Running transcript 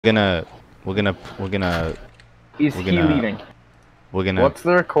We're gonna. Is he leaving? We're gonna. What's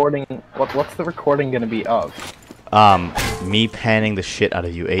the recording? What's the recording gonna be of? Me panning the shit out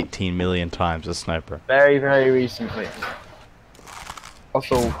of you 18 million times as sniper. Very, very recently.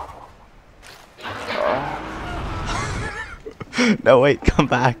 Also. No, wait, come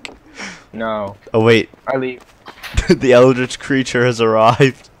back. No. Oh wait. I leave. The eldritch creature has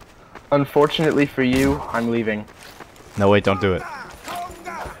arrived. Unfortunately for you, I'm leaving. No, wait, don't do it.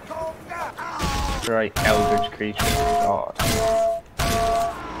 Right, eldritch creature. God.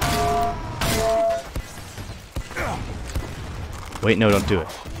 Wait, no, don't do it.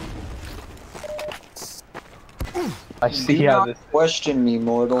 I see how this. Question me,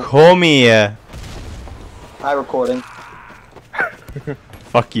 mortal. Come here. Hi, recording.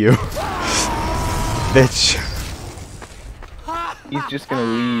 Fuck you. Bitch. He's just gonna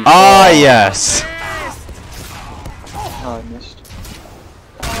leave. Ah, yes. Oh, I missed.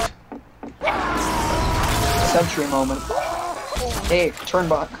 Century moment. Hey, turn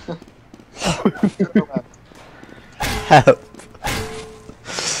back. Help.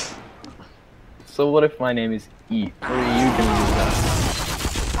 So what if my name is Eat? What are you gonna do that?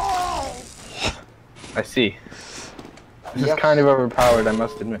 I see. This is kind of overpowered, I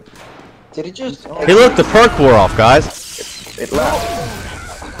must admit. Did it just? Hey, look, the perk wore off, guys. It left.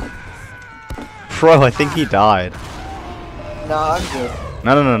 Bro, I think he died. Nah, I'm good.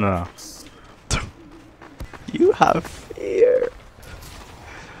 No. You have fear.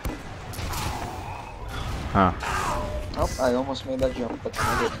 Huh. Oh, I almost made that jump, but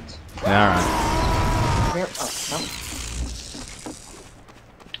I didn't. Alright. Come here. Oh, no.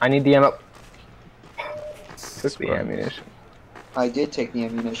 I need the ammo. Took the ammunition. I did take the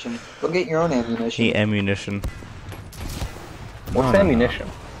ammunition. Go get your own ammunition. The ammunition. What's ammunition?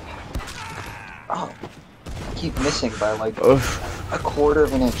 Oh. I keep missing by like Oof. a quarter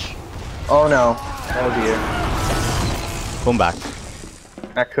of an inch. Oh no. Oh dear. Come back.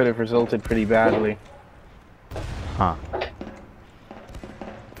 That could have resulted pretty badly. Huh.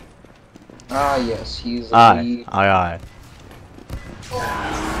 Ah, yes, he's a Aye. Aye.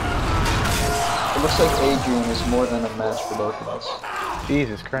 It looks like Adrian is more than a match for both of us.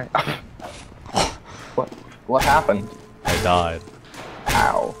 Jesus Christ. What happened? I died.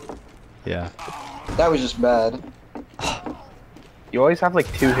 Ow. Yeah. That was just bad. You always have like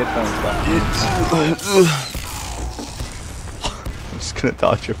 2 hit points left. I'm just gonna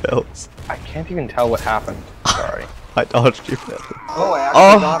dodge your pills. I can't even tell what happened. Sorry. I dodged your pills. Oh, I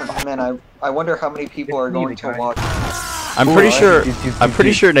actually got him. Man, I wonder how many people are going to watch. I'm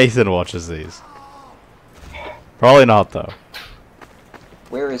pretty sure Nathan watches these. Probably not though.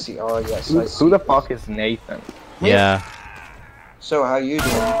 Where is he? Oh, yes, I see. Who the fuck is Nathan? Yeah. So, how you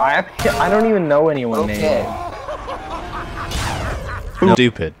doing? I don't even know anyone named. No.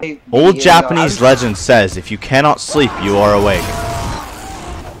 Stupid. Old Japanese legend says if you cannot sleep, you are awake.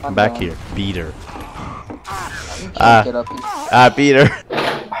 Come back here, beater. Beater.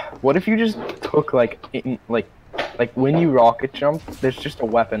 What if you just took like when you rocket jump, there's just a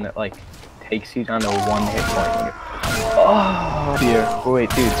weapon that like takes you down to 1 hit point. Oh dear. Oh, wait,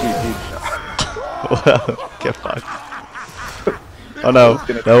 dude. Get fucked. Oh no.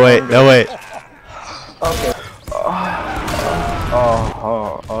 No wait. Okay.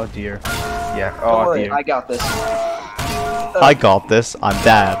 Oh dear. Yeah. Oh Don't worry, dear. I got this. I got this. I'm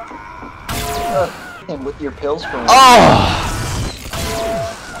dad. And with your pills for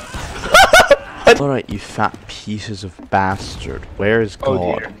Alright, you fat pieces of bastard. Where is God?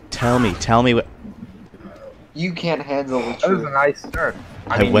 Oh dear. Tell me what. You can't handle the That was a truth. nice surf.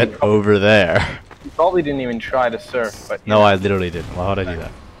 I mean, went over there. You probably didn't even try to surf, but No, I literally didn't. Why would I do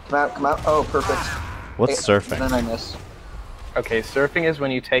that? Come out. Oh, perfect. What's surfing? Then I miss. Okay, surfing is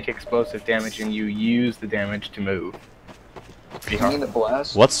when you take explosive damage and you use the damage to move. You mean the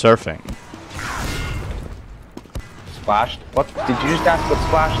blast? What's surfing? Splashed? What? Did you just ask what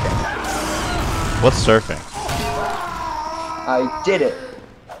splash damage is? What's surfing? I did it.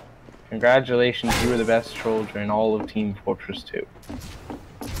 Congratulations, you were the best soldier in all of Team Fortress 2.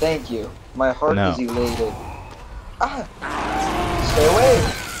 Thank you. My heart No. is elated. Ah! Stay away!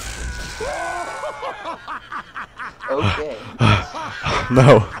 Okay.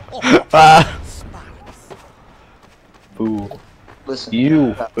 No. Fool. Listen.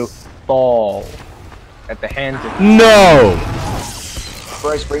 You will fall at the hands of No!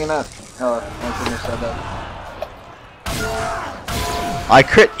 Bryce, bring him out. Oh, I couldn't have said that. I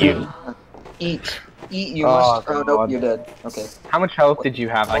crit you. Eat. You Oh, must. Oh, nope, God. you're dead. Okay. How much health did you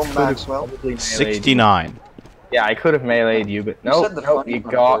have? I Oh, could have Maxwell. probably meleeed you. 69. Yeah, I could have meleeed you, but no, said the no, funny you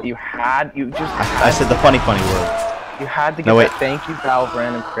word. got, you just I said the funny word. You had to get No, wait. that. Thank you, Valve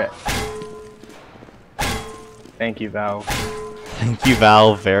random crit. Thank you, Valve. Thank you,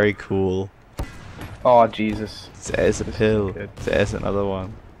 Val. Very cool. Oh, Jesus. There's a pill. good. There's another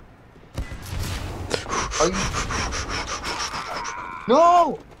one. Are you...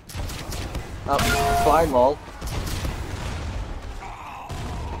 No! Fine, lol.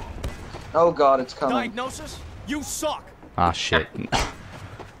 Oh god, it's coming. Diagnosis? You suck. Ah, shit.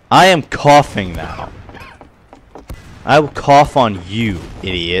 I am coughing now. I will cough on you,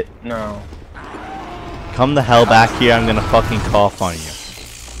 idiot. No. Come the hell back here, I'm gonna fucking cough on you.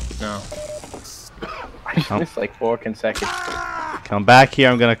 No. I just missed like 4 consecutive. Come back here,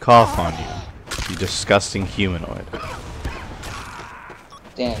 I'm gonna cough on you. You disgusting humanoid.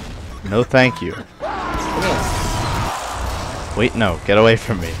 Damn. No thank you. Come here. Wait, no, get away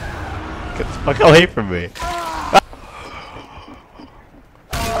from me. Get the fuck away from me.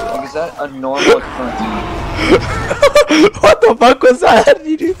 Like, is that a normal occurrence? What the fuck was that? How did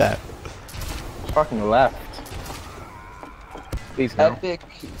you do that? Fucking left. Please no. Epic.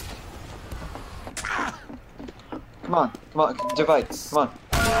 Come on, divide, come on.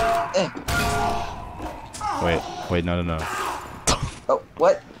 Wait, no. Oh,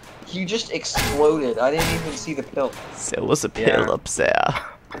 what? You just exploded. I didn't even see the pill. There was a pill up there.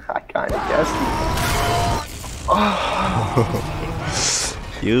 I kinda guessed.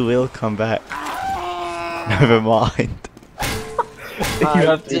 You will come back. Never mind. You I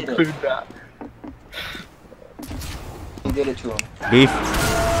have to did include it. that. You did it to him. Beef.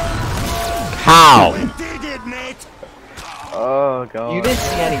 How? Did it, mate? Oh god. You didn't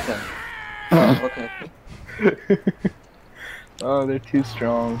see anything. Oh, okay. Oh, they're too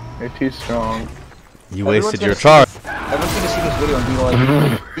strong. They're too strong. You Everyone's wasted gonna your see charge. Everyone's gonna see this video and be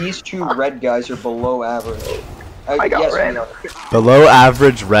like, these two red guys are below average. I got yes, red. we are. Below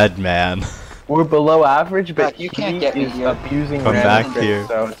average red man. We're below average, but Back, you can't he get me is here. abusing Come random back crits, here.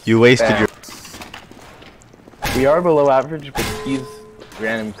 so it's You wasted fair. your. We are below average, but he's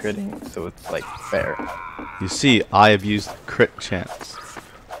random critting, so it's like fair. You see, I abused crit chance.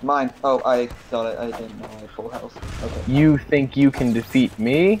 Mine. Oh, I thought I didn't know I had full health. Okay. You think you can defeat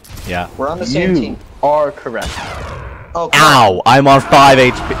me? Yeah. We're on the same You team. are correct. Oh, come on. Ow! I'm on 5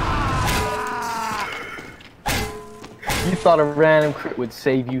 HP. You thought a random crit would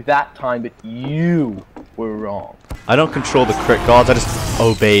save you that time, but you were wrong. I don't control the crit gods, I just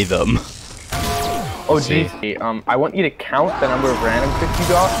obey them. Oh See. geez. I want you to count the number of random crits you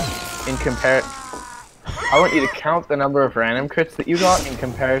got in compare. I want you to count the number of random crits that you got in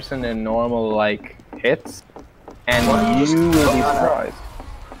comparison to normal like hits, and you will be surprised.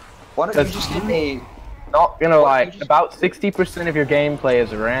 Why don't you just give me... Not gonna What, lie, you just- about 60% of your gameplay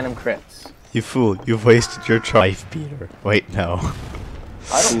is random crits. You fool, you've wasted your life, Peter. Wait, no.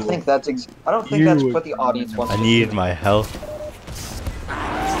 I don't think that's what the audience wants I to need see. my health.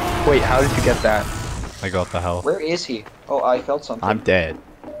 Wait, how did you get that? I got the health. Where is he? Oh, I felt something. I'm dead.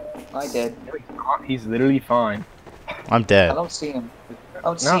 I did. No, he's not. He's literally fine. I'm I dead. don't see him. I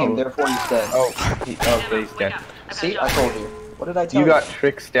don't see No. him, therefore he's dead. Oh, so he's dead. See? I told you. What did I tell You you? got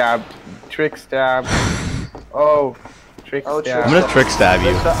trick stabbed. Trick stabbed. Oh, trick Oh, stabbed. I'm gonna trick stab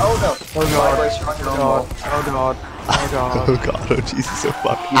you. Oh no! Oh god. Brace, you're on your own Oh wall. god. Oh god. Oh god. Oh god, oh Jesus, oh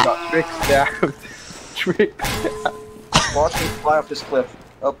fuck. You got trick stabbed. Trick stabbed. Watch me fly off this cliff.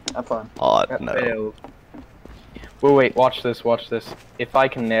 Oh, I'm fine. Oh That no. failed. Well, wait, watch this, watch this. If I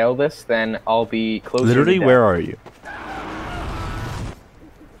can nail this, then I'll be closer Literally, to death. where are you?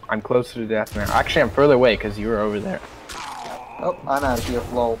 I'm closer to death now. Actually, I'm further away because you were over there. Oh, I'm out of here.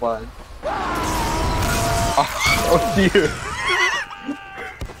 Lol, bye. Oh dear.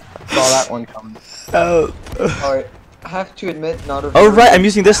 Saw that one coming. Oh. Alright. I have to admit, not a Oh right, I'm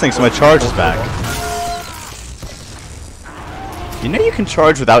using this thing so my charge is back. You know you can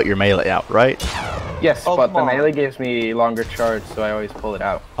charge without your melee out, right? Yes, Oh, but come the on. melee gives me longer charge, so I always pull it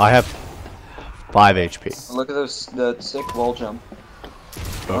out. I have 5 HP. Look at the sick wall jump.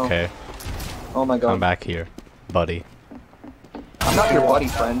 Okay, Oh my god. come back here, buddy. I'm not your buddy,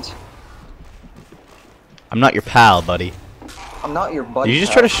 friend. I'm not your pal, buddy. I'm not your buddy. Did you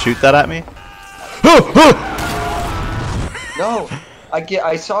just pal. try to shoot that at me? No!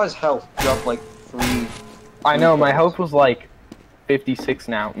 I saw his health drop like 3. I know, my health was like 56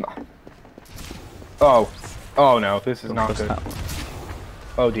 now. Oh. Oh no, this is not good.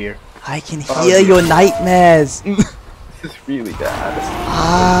 Oh dear. I can Oh, hear your nightmares. This is really bad.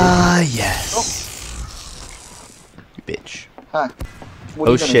 Ah, yes. You bitch. Ha. What are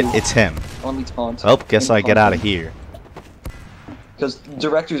Oh you gonna shit, do? it's him. Only taunt. Oh, guess I get out of here. Because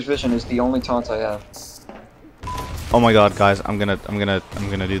director's vision is the only taunt I have. Oh my god, guys, I'm gonna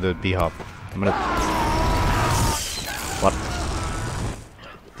do the B hop. I'm gonna.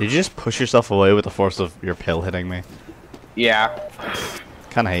 Did you just push yourself away with the force of your pill hitting me? Yeah.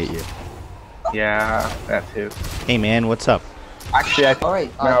 Kinda hate you. Yeah, that too. Hey man, what's up? Actually,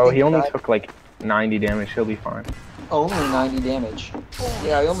 Alright, no, he only took like 90 damage. He'll be fine. Only 90 damage.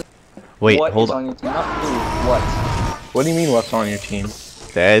 Yeah, I only... Wait, what hold is on. your team? Not who, what? What do you mean, what's on your team?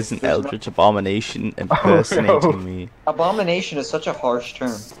 There's an eldritch abomination impersonating me. Abomination is such a harsh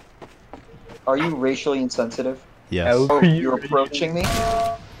term. Are you racially insensitive? Yes. Oh, you're approaching me?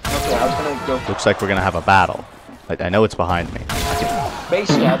 Okay, I was gonna go... Looks like we're gonna have a battle. I know it's behind me. Base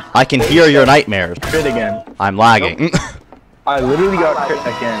stab. I can Base hear your stab. nightmares. Crit again. I'm lagging. I literally got crit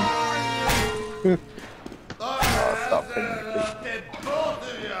again. Oh, stop hitting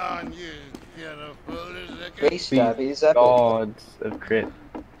me, Base stab is epic. gods of crit.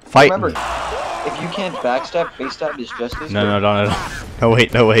 Fight Remember, me. if you can't backstab, base stab is just as No, good. no, no, no. No,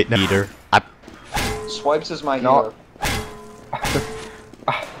 wait, no, wait, no. Eater. Swipes is my No. hero.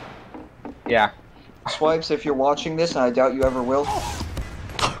 Yeah. Swipes, if you're watching this, and I doubt you ever will,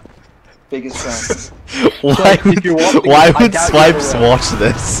 biggest fan. Why if you're watching why it, I would doubt you Swipes ever will. watch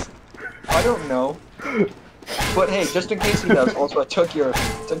this? I don't know. But hey, just in case he does, also I took your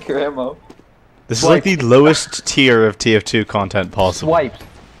ammo. This is like the lowest tier of TF2 content possible.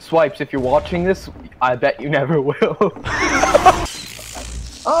 Swipes, if you're watching this, I bet you never will.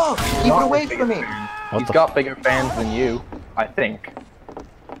 Oh, keep it away bigger from me. What He's the got bigger fans than you, I think.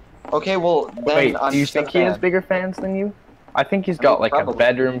 Okay, well then Wait, I'm do you just a think he has fan. bigger fans than you? I think he's got like probably. a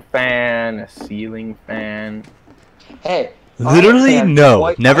bedroom fan, a ceiling fan. Hey, Literally I have no.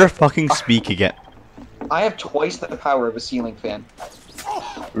 twi- Never fucking speak again. I have twice the power of a ceiling fan.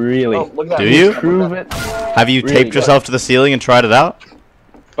 Really? Oh, look at that. Do you? Prove it. Have you Really taped yourself to the ceiling and tried it out?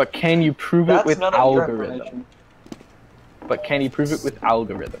 But can you prove it That's with none of your algorithm? information. But can you prove it with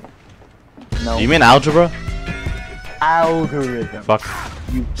algorithm? No. Do you mean algebra? Algorithm. Fuck.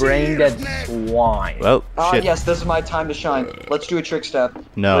 You brain dead swine. Well, shit. Yes, this is my time to shine. Let's do a trick step. Where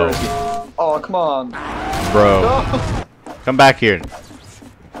No, is he? Oh, come on. bro. No. Come back here.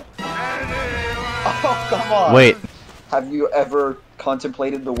 Oh, come on. Wait, Have you ever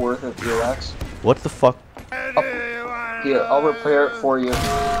contemplated the worth of earwax? what the fuck? Here, I'll repair it for you.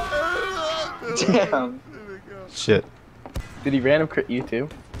 Damn. Shit. Did he random crit you too?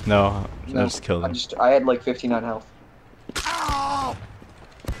 No, I No, just killed him. I had like 59 health.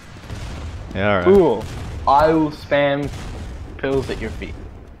 Yeah, alright. Cool. I will spam pills at your feet.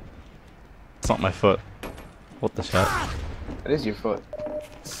 It's not my foot. What the shit? That is your foot.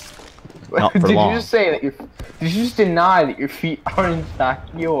 Not for Did long. you just say that your? Did you just deny that your feet are in fact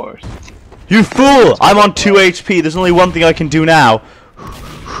yours? You fool! I'm on 2 HP. There's only one thing I can do now.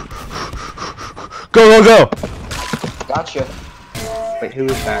 Go, go, go! Gotcha. Wait, who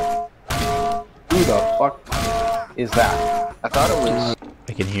is that? Who the fuck is that? I thought it was...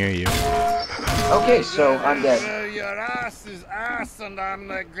 I can hear you. Okay, so I'm dead. Your ass is ass and I'm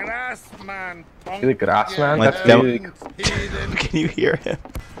the grass man. You're the grass man? Like That's them- really... Can you hear him?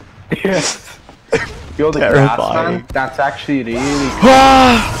 Yes. You're the grass Terrifying. man? That's actually really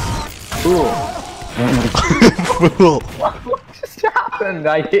cool. Fool. What just happened?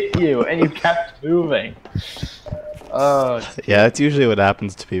 I hit you and you kept moving. Oh, Yeah, that's usually what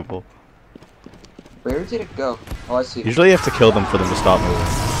happens to people. Where did it go? Oh, I see. Usually you have to kill them for them to stop moving.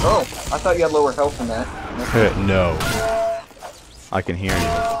 Oh, I thought you had lower health than that. No. I can hear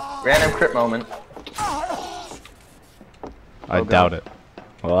you. random crit moment. I doubt it.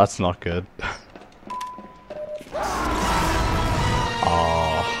 Well, that's not good.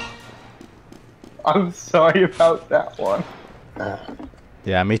 Oh. I'm sorry about that one.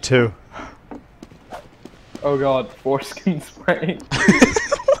 Yeah, me too. Oh god, foreskin spray.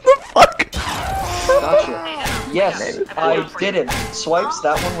 What the fuck? Gotcha. Yes, I did it. Swipes,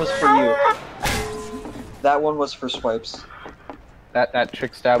 that one was for you. That one was for Swipes. that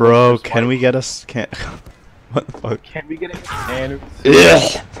trick stab. Bro, was can we get us? Can't. What the fuck? Can we get a can of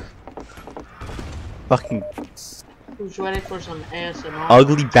Ugh. Fucking Who's ready for some ASMR?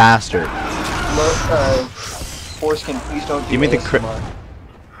 ugly bastard. Foreskin, please don't do Give me the crit. ASMR.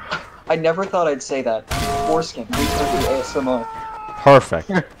 I never thought I'd say that. Foreskin, please don't do ASMR. Perfect.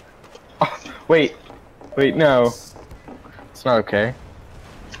 Wait, no. It's not okay.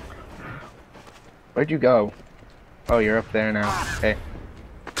 Where'd you go? Oh, you're up there now. Okay.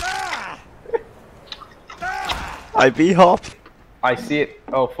 I b-hop. I see it.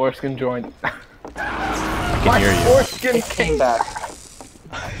 Oh, foreskin joined. I can hear you. Foreskin It came back.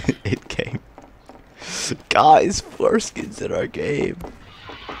 It came. Guys, Foreskin's in our game.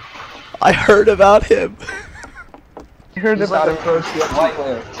 I heard about him. You heard He's about like it a pro TF2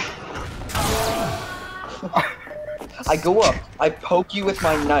 player. I go up, I poke you with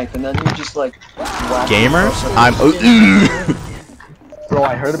my knife, and then you just like. whack me. Gamers? I'm. Bro,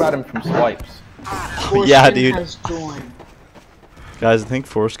 I heard about him from swipes. Yeah, Foreskin dude. has joined. Guys, I think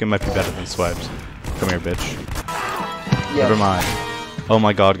foreskin might be better than swipes. Come here, bitch. Yeah. Never mind. Oh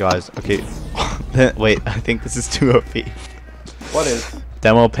my god, guys. Okay. Wait, I think this is too OP. What is?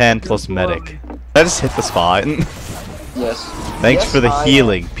 Demo pan plus medic. Did I just hit the spot? Yes. Thanks Yes, for the I-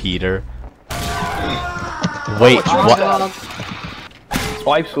 healing, Peter. Wait, Oh, what? God.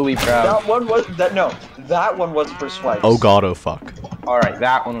 Swipes will be proud. That one was that one was for swipes. Oh god, oh fuck. Alright,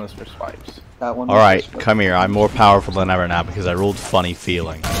 that one was for swipes. That one. Was Alright, for swipes. come here. I'm more powerful than ever now because I rolled funny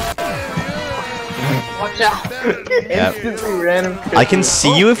feeling. Watch out. Yep. Instantly random. I can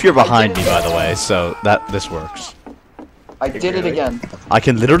see you if you're behind me, by the way, so this works. I did it again. I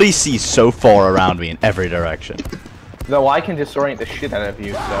can literally see so far around me in every direction. Though I can disorient the shit out of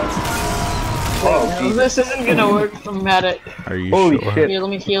you, so. Oh, No, Jesus. this isn't gonna work for medic. Are you Holy sure? shit. Here, let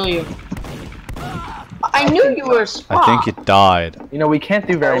me heal you. I knew you were a spot. I think it died. You know, we can't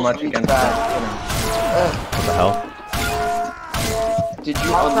do very much Reach against back. that. What the hell? Did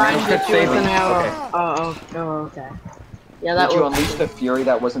you I'll try and unleash hit you with an Okay. arrow. Oh, okay. Yeah, that Did you worked. unleash the fury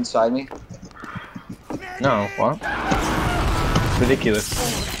that was inside me? No, what? Ridiculous.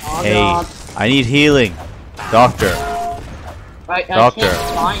 Oh, Hey, God. I need healing. Doctor. I Doctor.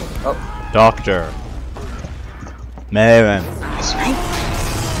 can't find. Doctor. Man.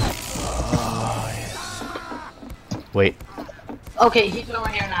 Wait, Okay, he's over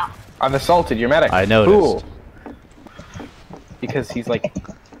here now. I've assaulted your medic. I noticed. Cool. Because he's like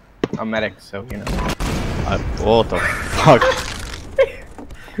a medic, so you know. What the fuck?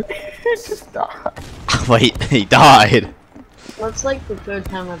 He just died. Wait, he died. That's like the third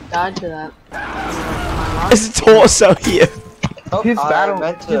time I've died to that. His torso here. Oh, His I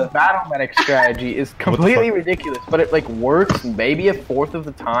meant to. battle medic strategy is completely ridiculous, but it like works maybe a fourth of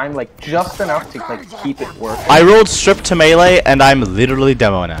the time, like just enough to like keep it working. I rolled strip to melee and I'm literally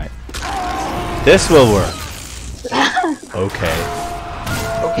demoing it. This will work. Okay.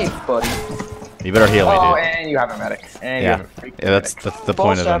 Okay, buddy. You better heal me, Oh, dude. and you have a medic. And you Yeah. have a freaking Yeah, that's medic. the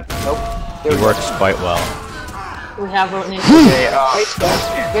point of him. Nope. He There we go. works quite well. We have an Okay, Base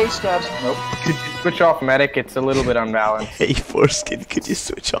stabs. Base stabs. Nope. could you switch off medic? It's a little bit unbalanced. Hey, foreskin, could you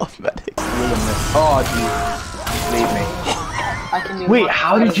switch off medic? Oh, jeez. Leave me. I can do Wait, much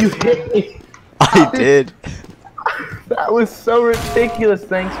how better did you than hit me? I did. That was so ridiculous.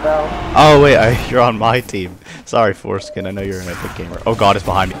 Thanks, Val. Oh wait, you're on my team. Sorry, foreskin. I know you're an epic gamer. Oh god, it's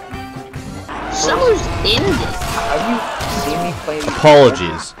behind me. Summer's ended. Have you seen me play?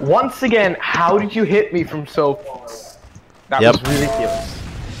 Apologies. Once again, how did you hit me from so far? That Yep. was ridiculous.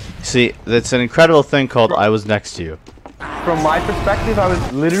 See, it's an incredible thing called I was next to you. From my perspective, I was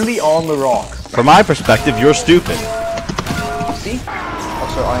literally on the rocks. From my perspective, you're stupid. See?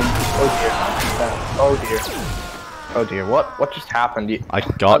 Also, I'm. Oh dear. Oh dear. What just happened? I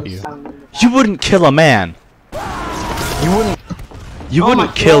got you. You wouldn't kill a man. You wouldn't. You Oh wouldn't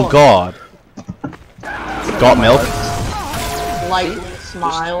my kill God. Got milk? Lightly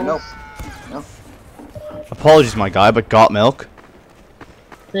smiles. Nope. No. Apologies, my guy, but got milk?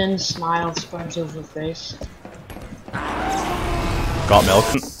 Then smile spreads over face. Got milk?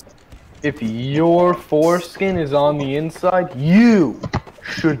 If your foreskin is on the inside, you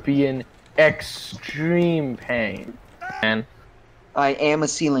should be in extreme pain. And I am a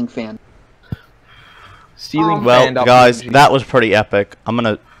ceiling fan. ceiling Well, fan up guys, energy. that was pretty epic. I'm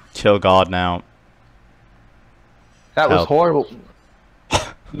gonna kill God now. That was Help. horrible.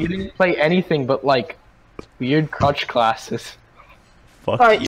 You didn't play anything but like weird crutch classes. Fuck Alright, you.